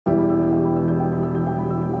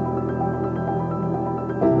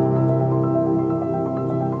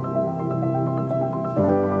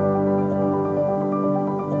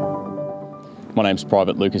My name's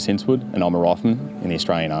Private Lucas Hinselwood and I'm a Rifleman in the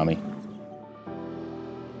Australian Army.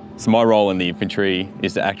 So my role in the infantry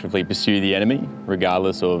is to actively pursue the enemy,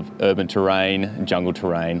 regardless of urban terrain and jungle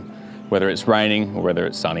terrain, whether it's raining or whether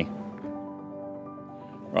it's sunny.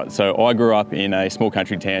 Right, so I grew up in a small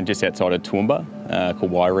country town just outside of Toowoomba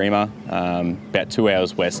called RIMPAC, about 2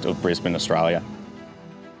 hours west of Brisbane, Australia.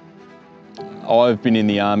 I've been in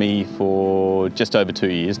the Army for just over 2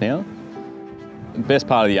 years now. The best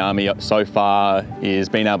part of the Army so far is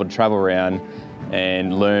being able to travel around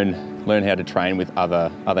and learn how to train with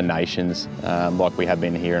other nations, like we have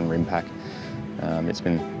been here in RIMPAC. It's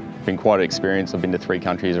been quite an experience. I've been to 3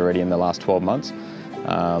 countries already in the last 12 months.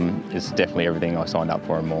 It's definitely everything I signed up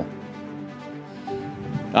for and more.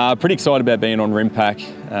 Pretty excited about being on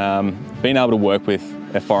RIMPAC. Being able to work with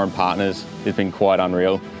our foreign partners has been quite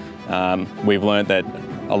unreal. We've learnt that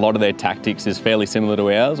a lot of their tactics is fairly similar to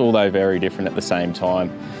ours, although very different at the same time.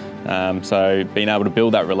 So being able to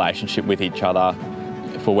build that relationship with each other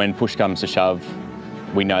for when push comes to shove,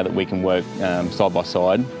 we know that we can work side by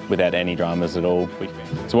side without any dramas at all.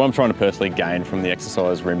 So what I'm trying to personally gain from the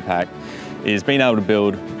exercise RIMPAC is being able to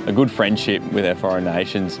build a good friendship with our foreign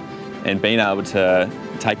nations and being able to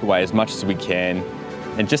take away as much as we can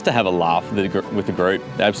and just to have a laugh with the group.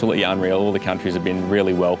 Absolutely unreal. All the countries have been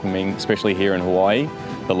really welcoming, especially here in Hawaii.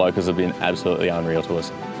 The locals have been absolutely unreal to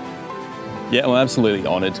us. Yeah, I'm absolutely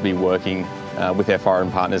honoured to be working with our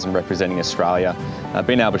foreign partners and representing Australia.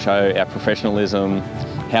 Being able to show our professionalism,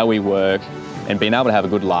 how we work, and being able to have a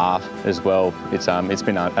good laugh as well. It's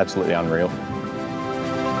been absolutely unreal.